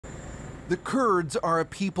The Kurds are a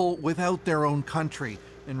people without their own country,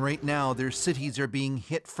 and right now their cities are being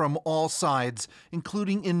hit from all sides,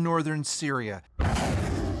 including in northern Syria.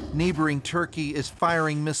 Neighboring Turkey is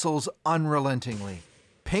firing missiles unrelentingly.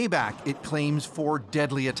 Payback, it claims, for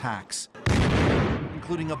deadly attacks,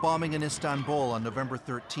 including a bombing in Istanbul on November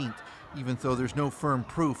 13th, even though there's no firm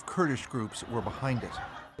proof Kurdish groups were behind it.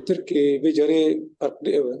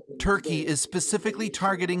 Turkey is specifically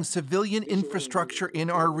targeting civilian infrastructure in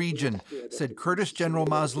our region, said Kurdish General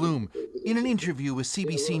Mazloum. In an interview with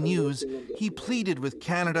CBC News, he pleaded with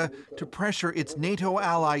Canada to pressure its NATO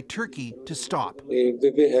ally Turkey to stop.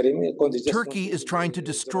 Turkey is trying to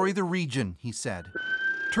destroy the region, he said.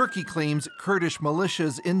 Turkey claims Kurdish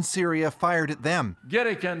militias in Syria fired at them.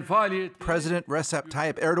 President Recep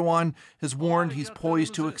Tayyip Erdogan has warned he's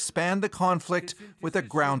poised to expand the conflict with a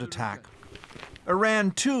ground attack.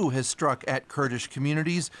 Iran, too, has struck at Kurdish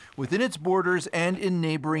communities within its borders and in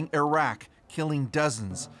neighboring Iraq, killing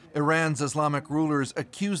dozens. Iran's Islamic rulers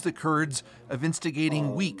accuse the Kurds of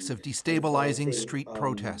instigating weeks of destabilizing street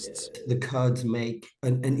protests. The Kurds make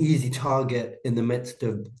an easy target in the midst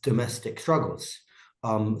of domestic struggles.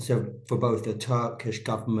 So for both the Turkish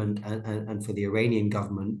government and for the Iranian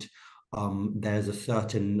government, there's a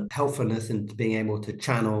certain helpfulness in being able to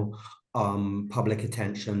channel public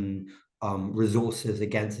attention, resources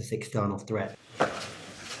against this external threat.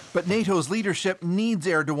 But NATO's leadership needs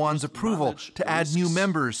Erdogan's approval to add new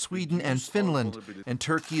members, Sweden and Finland. And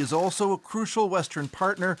Turkey is also a crucial Western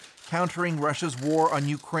partner countering Russia's war on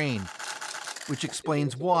Ukraine, which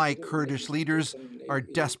explains why Kurdish leaders are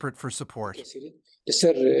desperate for support.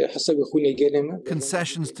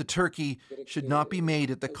 Concessions to Turkey should not be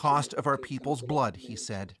made at the cost of our people's blood, he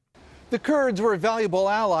said. The Kurds were valuable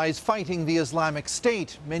allies fighting the Islamic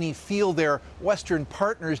State. Many feel their Western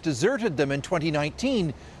partners deserted them in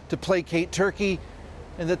 2019 to placate Turkey,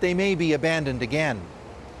 and that they may be abandoned again.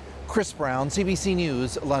 Chris Brown, CBC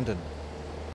News, London.